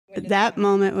That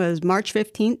moment was March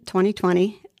 15th,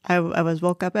 2020. I was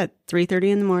woke up at 3:30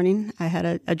 in the morning. I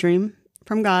had a dream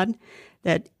from God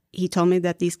that he told me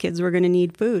that these kids were going to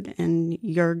need food and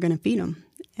you're going to feed them.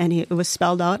 And it was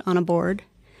spelled out on a board.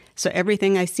 So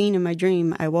everything I seen in my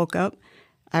dream, I woke up,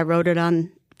 I wrote it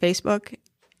on Facebook,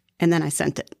 and then I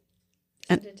sent it.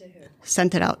 Sent it to who?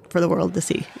 Sent it out for the world to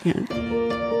see.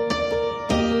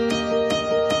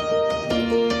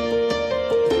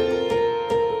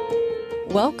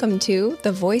 Welcome to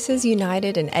the Voices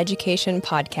United in Education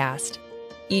podcast.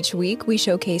 Each week, we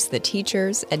showcase the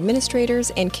teachers,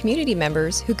 administrators, and community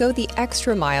members who go the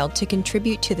extra mile to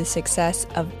contribute to the success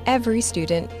of every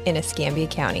student in Escambia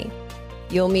County.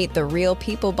 You'll meet the real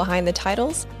people behind the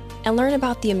titles and learn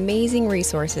about the amazing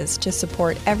resources to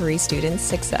support every student's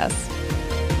success.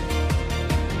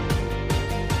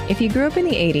 If you grew up in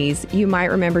the 80s, you might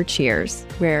remember Cheers,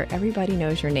 where everybody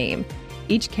knows your name.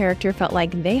 Each character felt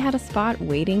like they had a spot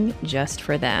waiting just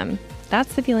for them.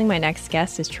 That's the feeling my next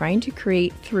guest is trying to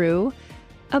create through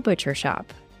a butcher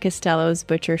shop. Costello's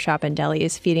Butcher Shop and Deli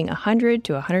is feeding 100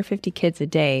 to 150 kids a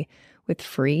day with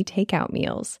free takeout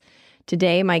meals.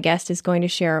 Today, my guest is going to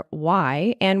share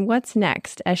why and what's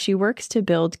next as she works to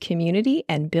build community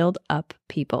and build up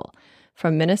people.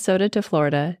 From Minnesota to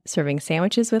Florida, serving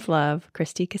sandwiches with love,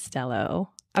 Christie Costello.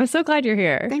 I'm so glad you're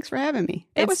here. Thanks for having me.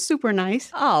 It was super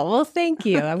nice. Oh, well, thank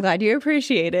you. I'm glad you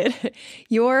appreciate it.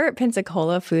 Your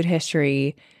Pensacola food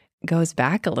history goes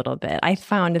back a little bit. I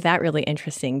found that really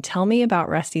interesting. Tell me about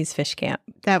Rusty's Fish Camp.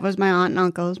 That was my aunt and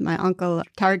uncle's. My uncle,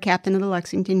 retired captain of the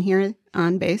Lexington here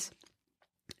on base.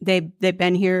 They've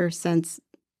been here since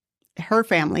her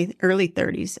family, early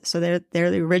 30s. So they're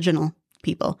the original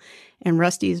people. And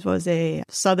Rusty's was a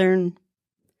Southern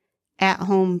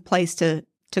at-home place to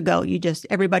go.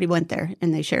 Everybody went there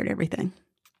and they shared everything.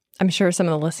 I'm sure some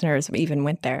of the listeners even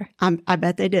went there. I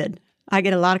bet they did. I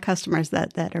get a lot of customers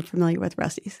that are familiar with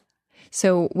Rusty's.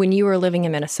 So when you were living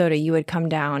in Minnesota, you would come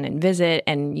down and visit,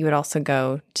 and you would also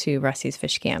go to Rusty's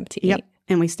Fish Camp to eat. Yep,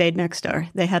 and we stayed next door.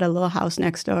 They had a little house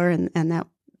next door, and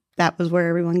that was where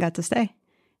everyone got to stay.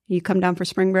 You come down for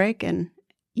spring break, and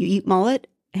you eat mullet,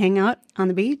 hang out on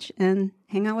the beach, and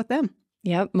hang out with them.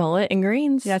 Yep, mullet and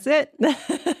greens. That's it.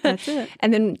 That's it.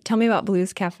 And then tell me about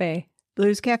Blues Cafe.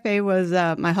 Blues Cafe was,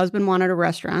 my husband wanted a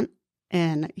restaurant,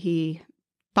 and he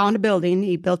found a building.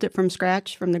 He built it from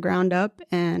scratch, from the ground up,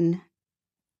 and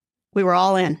we were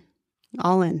all in.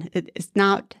 It's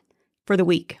not for the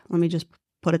week. Let me just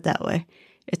put it that way.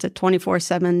 It's a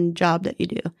 24/7 job that you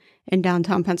do. And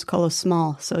downtown Pensacola is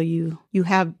small, so you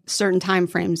have certain time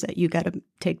frames that you got to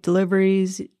take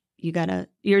deliveries.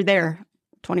 You're there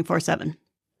 24/7.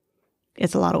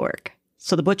 It's a lot of work.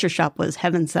 So the butcher shop was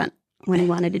heaven sent when he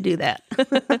wanted to do that.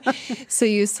 So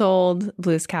you sold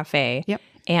Blues Cafe. Yep.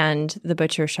 And the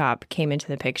butcher shop came into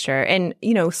the picture. And,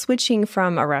 switching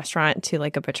from a restaurant to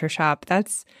like a butcher shop,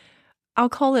 I'll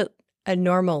call it a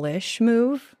normal-ish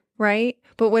move, right?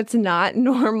 But what's not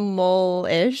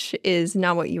normal-ish is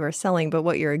not what you are selling, but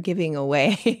what you're giving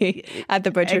away at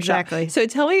the butcher shop. Exactly. So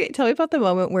tell me about the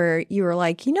moment where you were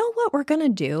like, you know what we're going to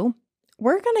do?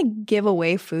 We're going to give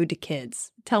away food to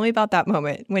kids. Tell me about that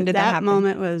moment. When did that happen? That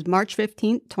moment was March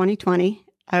 15th, 2020.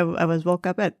 I was woke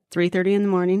up at 3:30 in the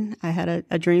morning. I had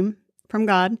a dream from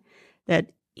God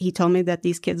that he told me that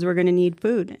these kids were going to need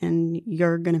food and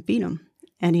you're going to feed them.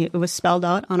 And it was spelled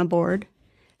out on a board.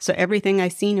 So everything I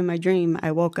seen in my dream,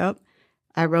 I woke up,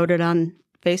 I wrote it on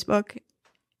Facebook,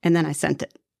 and then I sent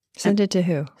it. Sent it to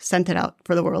who? Sent it out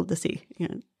for the world to see.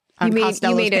 You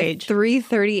made a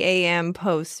 3:30 a.m.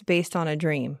 post based on a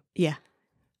dream. Yeah.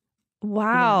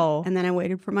 Wow. Yeah. And then I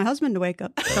waited for my husband to wake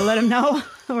up to let him know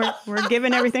we're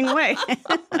giving everything away.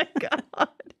 Oh my God.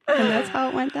 And that's how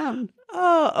it went down.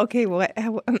 Oh, okay. Well,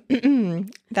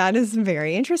 that is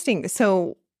very interesting.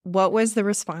 So what was the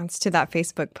response to that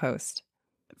Facebook post?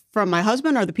 From my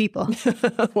husband or the people?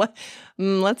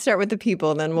 Let's start with the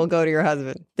people, then we'll go to your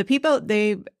husband. The people,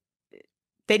 they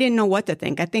didn't know what to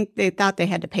think. I think they thought they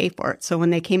had to pay for it. So when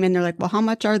they came in, they're like, well, how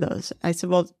much are those? I said,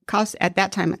 well, at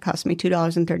that time, it cost me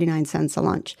 $2.39 a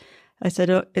lunch. I said,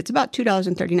 it's about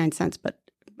 $2.39, but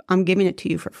I'm giving it to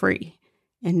you for free.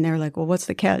 And they're like, well, what's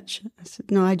the catch? I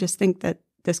said, no, I just think that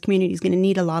this community is going to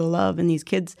need a lot of love. And these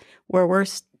kids, where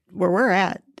we're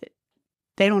at,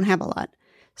 they don't have a lot.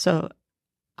 So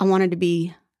I wanted to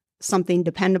be something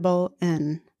dependable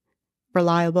and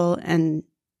reliable, and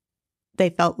they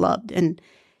felt loved and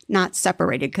not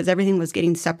separated, because everything was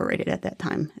getting separated at that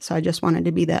time. So I just wanted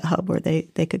to be that hub where they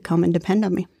could come and depend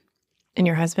on me. And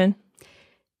your husband?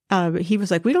 He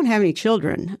was like, we don't have any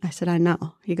children. I said, I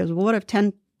know. He goes, well, what if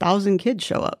 10,000 kids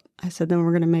show up? I said, then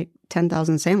we're going to make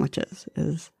 10,000 sandwiches.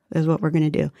 is what we're going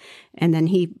to do. And then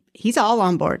he's all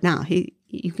on board now.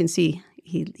 You can see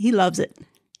he loves it.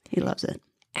 He loves it.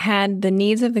 Had the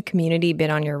needs of the community been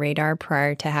on your radar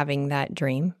prior to having that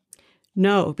dream?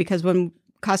 No, because when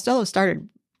Costello started,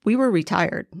 we were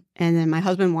retired. And then my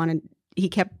husband he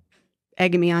kept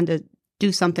egging me on to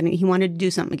do something. He wanted to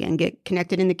do something again, get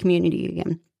connected in the community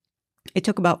again. It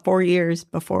took about 4 years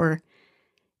before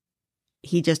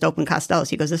he just opened Costello's.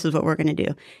 He goes, this is what we're going to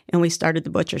do. And we started the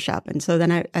butcher shop. And so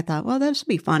then I thought, well, this will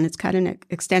be fun. It's kind of an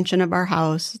extension of our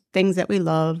house, things that we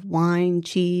love, wine,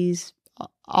 cheese,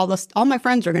 all my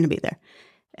friends are going to be there.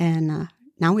 And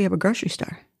now we have a grocery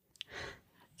store.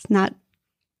 It's not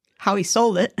how he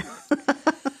sold it,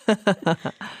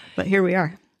 but here we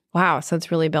are. Wow. So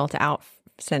it's really built out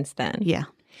since then. Yeah.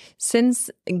 Since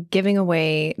giving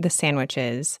away the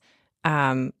sandwiches,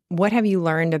 what have you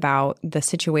learned about the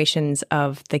situations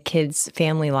of the kids'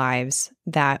 family lives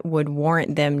that would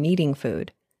warrant them needing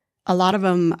food? A lot of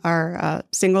them are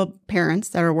single parents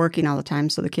that are working all the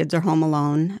time, so the kids are home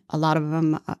alone. A lot of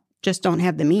them just don't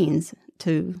have the means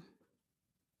to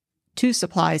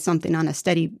supply something on a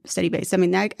steady base. I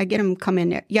mean, I get them come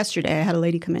in. Yesterday, I had a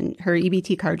lady come in, her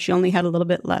EBT card, she only had a little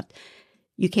bit left.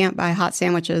 You can't buy hot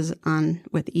sandwiches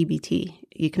with EBT.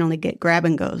 You can only get grab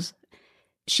and goes.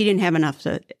 She didn't have enough,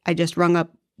 so I just rung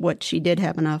up what she did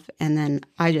have enough, and then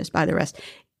I just buy the rest.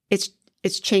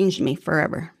 It's changed me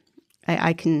forever.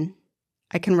 I can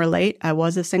relate. I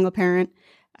was a single parent.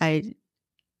 I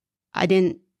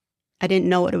didn't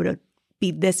know it would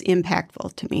be this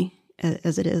impactful to me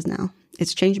as it is now.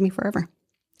 It's changed me forever.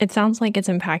 It sounds like it's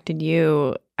impacted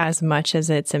you as much as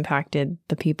it's impacted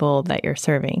the people that you're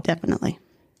serving. Definitely.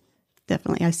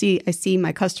 I see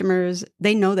my customers.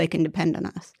 They know they can depend on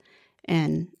us,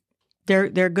 and they're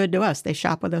good to us. They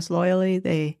shop with us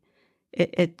loyally.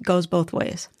 It goes both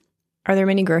ways. Are there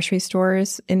many grocery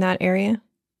stores in that area?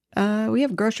 We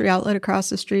have Grocery Outlet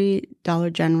across the street, Dollar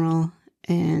General,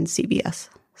 and CVS.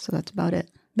 So that's about it.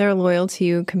 They're loyal to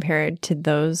you compared to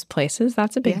those places.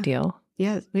 That's a big deal.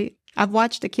 Yeah, I've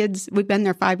watched the kids. We've been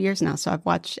there 5 years now, so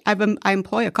I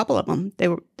employ a couple of them.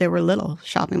 They were little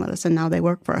shopping with us, and now they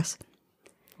work for us.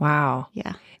 Wow.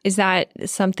 Yeah. Is that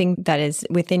something that is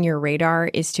within your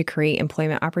radar? Is to create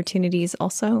employment opportunities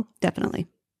also? Definitely.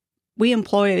 We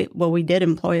did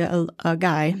employ a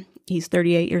guy. He's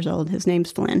 38 years old. His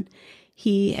name's Flynn.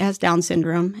 He has Down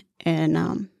syndrome,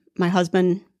 and my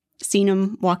husband seen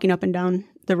him walking up and down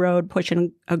the road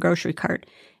pushing a grocery cart.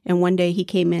 And one day he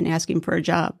came in asking for a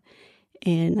job,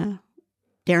 and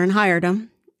Darren hired him,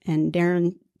 and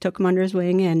Darren took him under his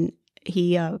wing, and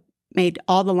he made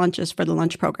all the lunches for the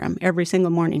lunch program. Every single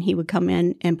morning he would come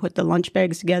in and put the lunch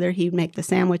bags together. He'd make the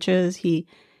sandwiches. He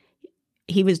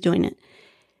was doing it.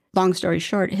 Long story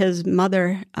short, his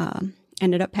mother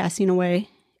ended up passing away,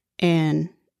 and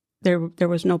there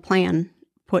was no plan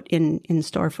put in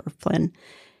store for Flynn.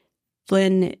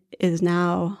 Flynn is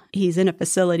now, he's in a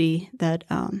facility that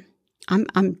I'm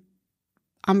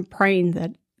praying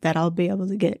that I'll be able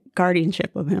to get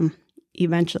guardianship of him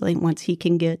eventually once he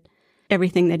can get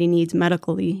everything that he needs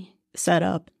medically set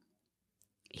up.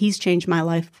 He's changed my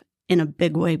life in a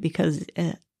big way because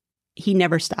he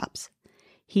never stops.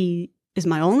 He is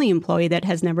my only employee that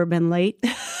has never been late,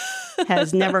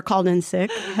 has never called in sick,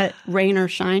 rain or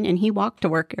shine, and he walked to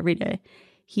work every day.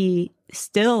 He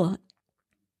still,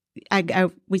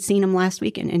 we seen him last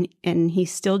weekend, and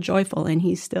he's still joyful, and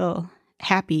he's still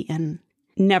happy and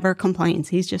never complains.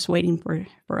 He's just waiting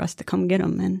for us to come get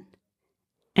him, and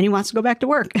he wants to go back to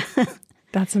work.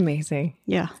 That's amazing.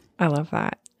 Yeah. I love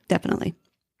that. Definitely.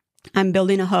 I'm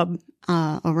building a hub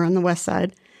over on the west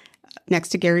side next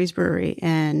to Gary's Brewery,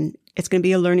 and it's going to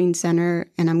be a learning center,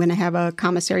 and I'm going to have a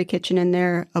commissary kitchen in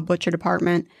there, a butcher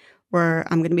department, where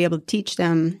I'm going to be able to teach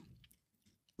them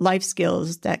life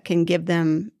skills that can give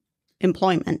them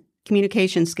employment,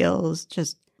 communication skills,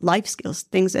 just life skills,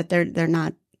 things that they're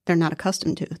not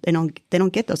accustomed to. They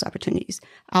don't get those opportunities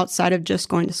outside of just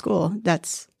going to school.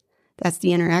 That's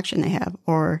the interaction they have,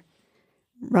 or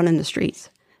running the streets.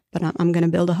 But I'm going to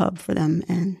build a hub for them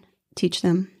and teach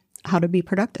them how to be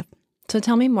productive. So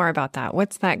tell me more about that.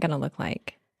 What's that going to look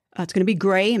like? It's going to be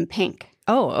gray and pink.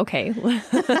 Oh, okay.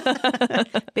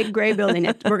 Big gray building.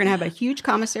 We're going to have a huge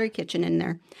commissary kitchen in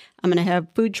there. I'm going to have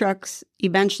food trucks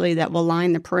eventually that will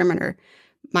line the perimeter.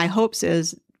 My hopes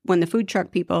is when the food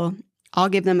truck people, I'll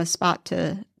give them a spot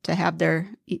to have their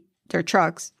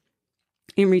trucks.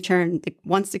 In return,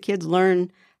 once the kids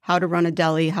learn how to run a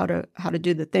deli, how to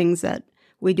do the things that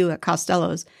we do at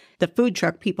Costello's, the food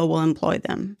truck people will employ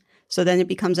them. So then it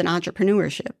becomes an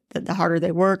entrepreneurship. The harder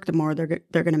they work, the more they're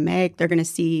going to make. They're going to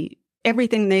see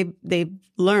everything they've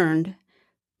learned,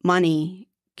 money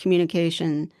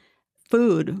communication,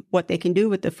 food, what they can do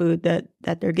with the food that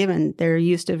they're given. They're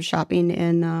used to shopping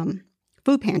in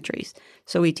food pantries.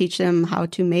 So we teach them how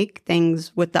to make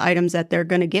things with the items that they're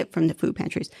going to get from the food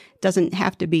pantries. It doesn't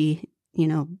have to be,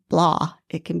 blah.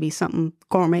 It can be something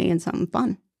gourmet and something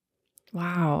fun.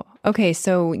 Wow. Okay,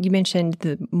 so you mentioned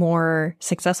the more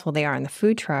successful they are in the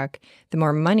food truck, the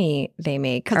more money they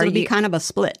make. Because it'll be kind of a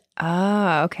split.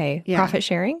 Ah, okay. Yeah. Profit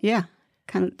sharing? Yeah.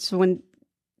 Kind of. So when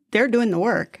they're doing the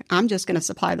work, I'm just going to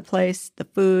supply the place, the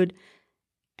food,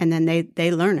 and then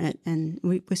they learn it, and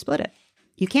we split it.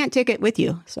 You can't take it with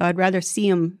you, so I'd rather see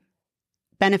them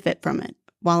benefit from it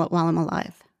while I'm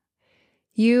alive.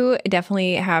 You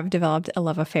definitely have developed a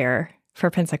love affair for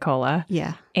Pensacola.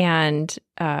 Yeah. And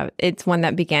it's one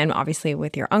that began obviously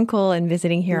with your uncle and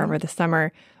visiting here over the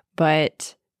summer,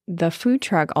 but the food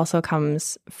truck also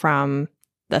comes from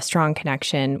a strong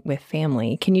connection with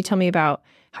family. Can you tell me about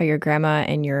how your grandma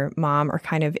and your mom are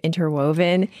kind of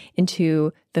interwoven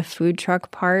into the food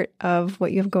truck part of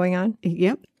what you have going on?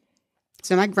 Yep.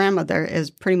 So my grandmother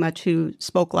is pretty much who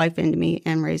spoke life into me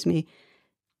and raised me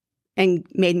and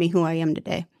made me who I am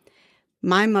today.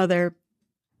 My mother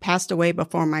passed away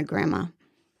before my grandma.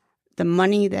 The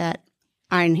money that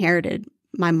I inherited,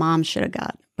 my mom should have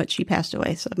got, but she passed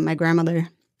away. So my grandmother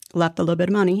left a little bit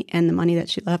of money, and the money that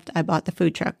she left, I bought the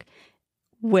food truck.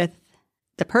 With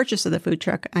the purchase of the food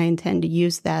truck, I intend to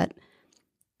use that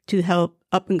to help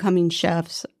up-and-coming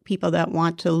chefs, people that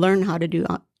want to learn how to do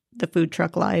the food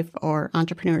truck life or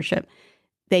entrepreneurship.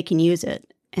 They can use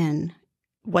it, and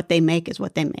what they make is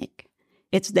what they make.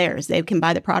 It's theirs. They can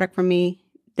buy the product from me.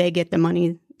 They get the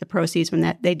money, the proceeds from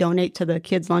that. They donate to the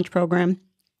kids' lunch program.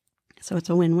 So it's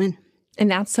a win-win. And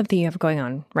that's something you have going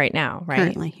on right now, right?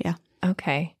 Currently, yeah.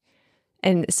 Okay.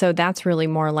 And so that's really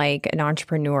more like an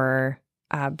entrepreneur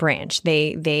branch.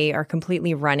 They are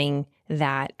completely running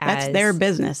that as... That's their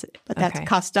business, but that's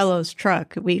Costello's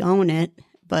truck. We own it,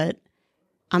 but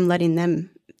I'm letting them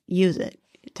use it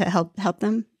to help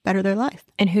them better their life.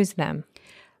 And who's them?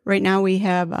 Right now we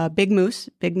have Big Moose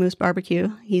Barbecue.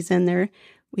 He's in there.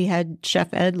 We had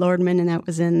Chef Ed Lordman, and that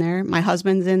was in there. My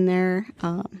husband's in there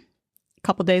a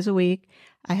couple days a week.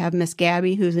 I have Miss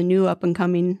Gabby, who's a new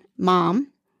up-and-coming mom.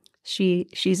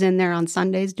 She's in there on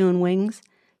Sundays doing wings.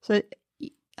 So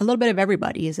a little bit of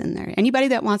everybody is in there. Anybody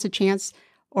that wants a chance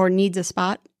or needs a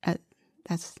spot,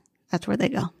 that's where they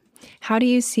go. How do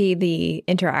you see the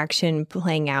interaction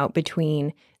playing out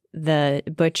between the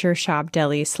butcher shop,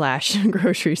 deli /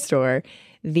 grocery store,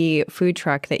 the food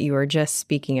truck that you were just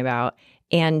speaking about,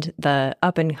 and the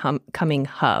up-and-coming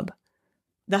hub?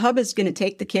 The hub is going to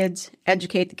take the kids,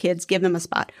 educate the kids, give them a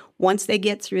spot. Once they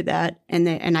get through that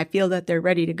and I feel that they're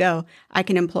ready to go, I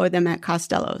can employ them at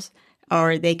Costello's,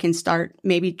 or they can start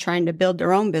maybe trying to build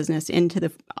their own business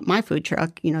into my food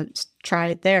truck, try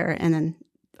it there. And then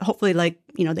hopefully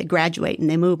they graduate and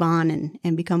they move on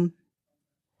and become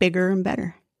bigger and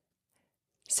better.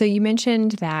 So you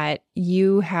mentioned that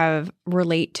you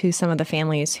relate to some of the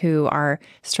families who are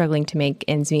struggling to make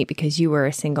ends meet because you were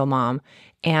a single mom.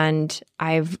 And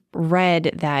I've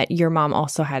read that your mom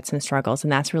also had some struggles,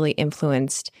 and that's really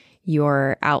influenced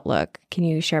your outlook. Can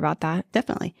you share about that?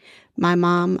 Definitely. My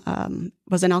mom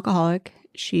was an alcoholic.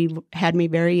 She had me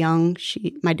very young.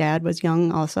 My dad was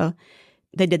young also.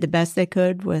 They did the best they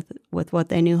could with what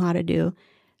they knew how to do.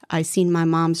 I seen my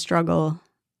mom struggle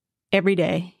every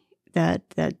day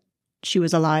that she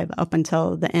was alive up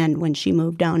until the end when she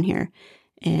moved down here.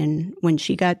 And when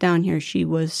she got down here, she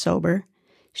was sober.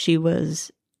 She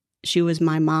was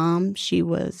my mom. She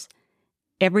was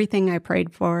everything I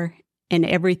prayed for and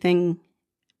everything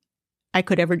I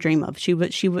could ever dream of.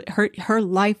 Her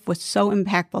life was so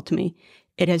impactful to me.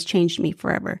 It has changed me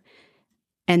forever.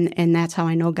 And that's how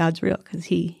I know God's real, because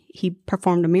he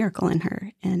performed a miracle in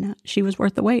her, and she was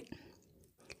worth the wait.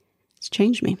 It's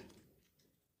changed me.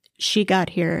 She got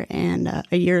here, and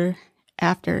a year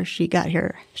after she got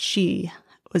here, she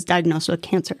was diagnosed with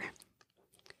cancer.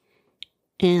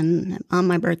 And on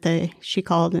my birthday, she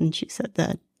called and she said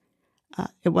that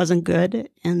it wasn't good,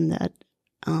 and that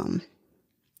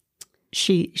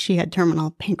she had terminal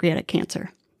pancreatic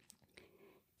cancer.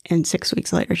 And 6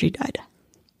 weeks later, she died.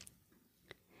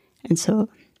 And so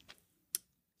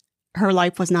her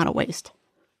life was not a waste.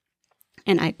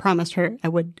 And I promised her I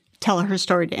would tell her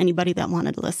story to anybody that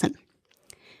wanted to listen,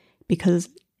 because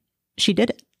she did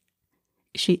it.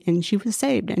 She was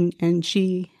saved, and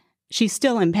she's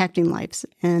still impacting lives,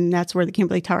 and that's where the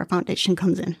Kimberly Tower Foundation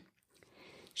comes in.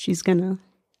 She's gonna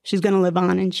live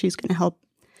on, and she's gonna help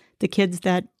the kids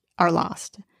that are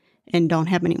lost and don't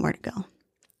have anywhere to go.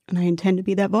 And I intend to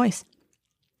be that voice.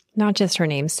 Not just her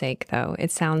namesake, though.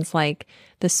 It sounds like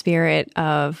the spirit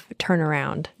of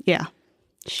turnaround. Yeah.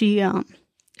 She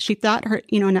thought her,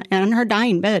 and on her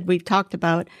dying bed, we've talked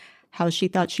about how she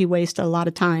thought she wasted a lot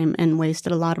of time and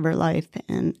wasted a lot of her life.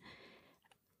 And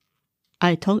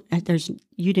I told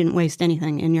you didn't waste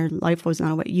anything, and your life was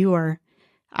not what you are.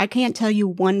 I can't tell you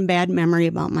one bad memory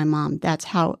about my mom. That's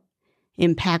how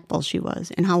impactful she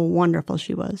was and how wonderful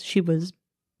she was. She was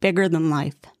bigger than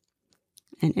life.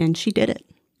 And she did it.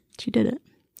 She did it.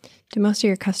 Do most of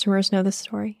your customers know this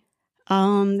story?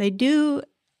 They do.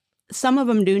 Some of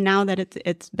them do now that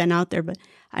it's been out there, but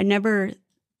I never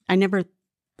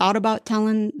thought about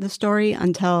telling the story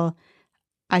until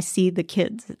I see the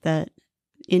kids that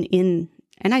and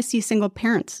I see single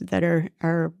parents that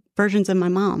are versions of my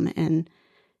mom, and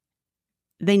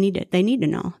they need it. They need to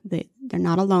know they're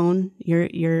not alone.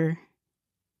 It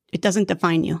doesn't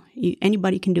define you.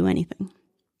 Anybody can do anything.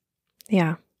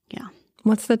 Yeah. Yeah.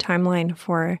 What's the timeline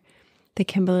for the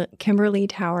Kimberly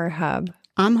Tower Hub?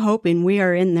 I'm hoping we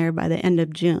are in there by the end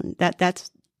of June.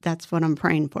 That's what I'm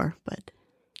praying for. But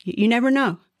you never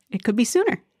know. It could be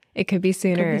sooner. It could be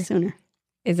sooner. Could be sooner.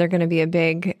 Is there going to be a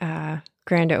big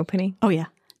grand opening? Oh, yeah,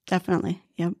 definitely.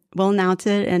 Yeah, we'll announce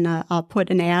it, and I'll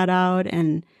put an ad out,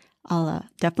 and I'll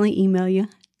definitely email you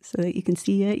so that you can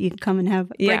see it. You can come and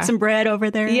break some bread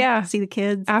over there. Yeah. See the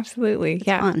kids. Absolutely. It's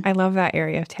yeah. fun. I love that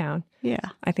area of town. Yeah.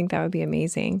 I think that would be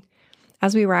amazing.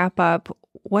 As we wrap up,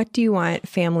 what do you want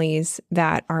families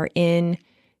that are in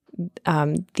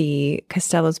the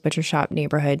Costello's Butcher Shop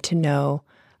neighborhood to know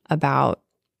about?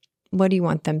 What do you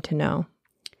want them to know?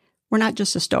 We're not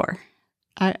just a store.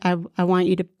 I want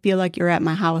you to feel like you're at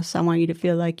my house. I want you to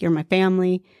feel like you're my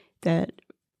family, that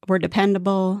we're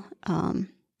dependable.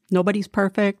 Nobody's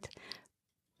perfect,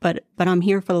 but I'm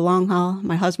here for the long haul.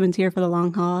 My husband's here for the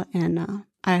long haul, and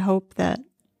I hope that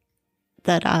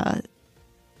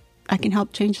I can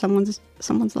help change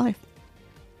someone's life.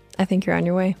 I think you're on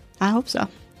your way. I hope so.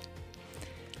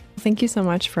 Thank you so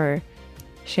much for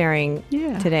sharing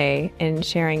today and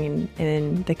sharing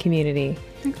in the community.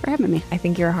 Thanks for having me. I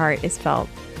think your heart is felt.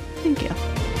 Thank you.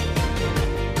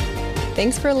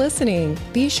 Thanks for listening.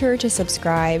 Be sure to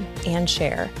subscribe and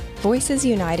share. Voices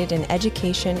United in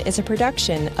Education is a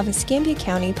production of Escambia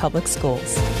County Public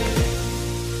Schools.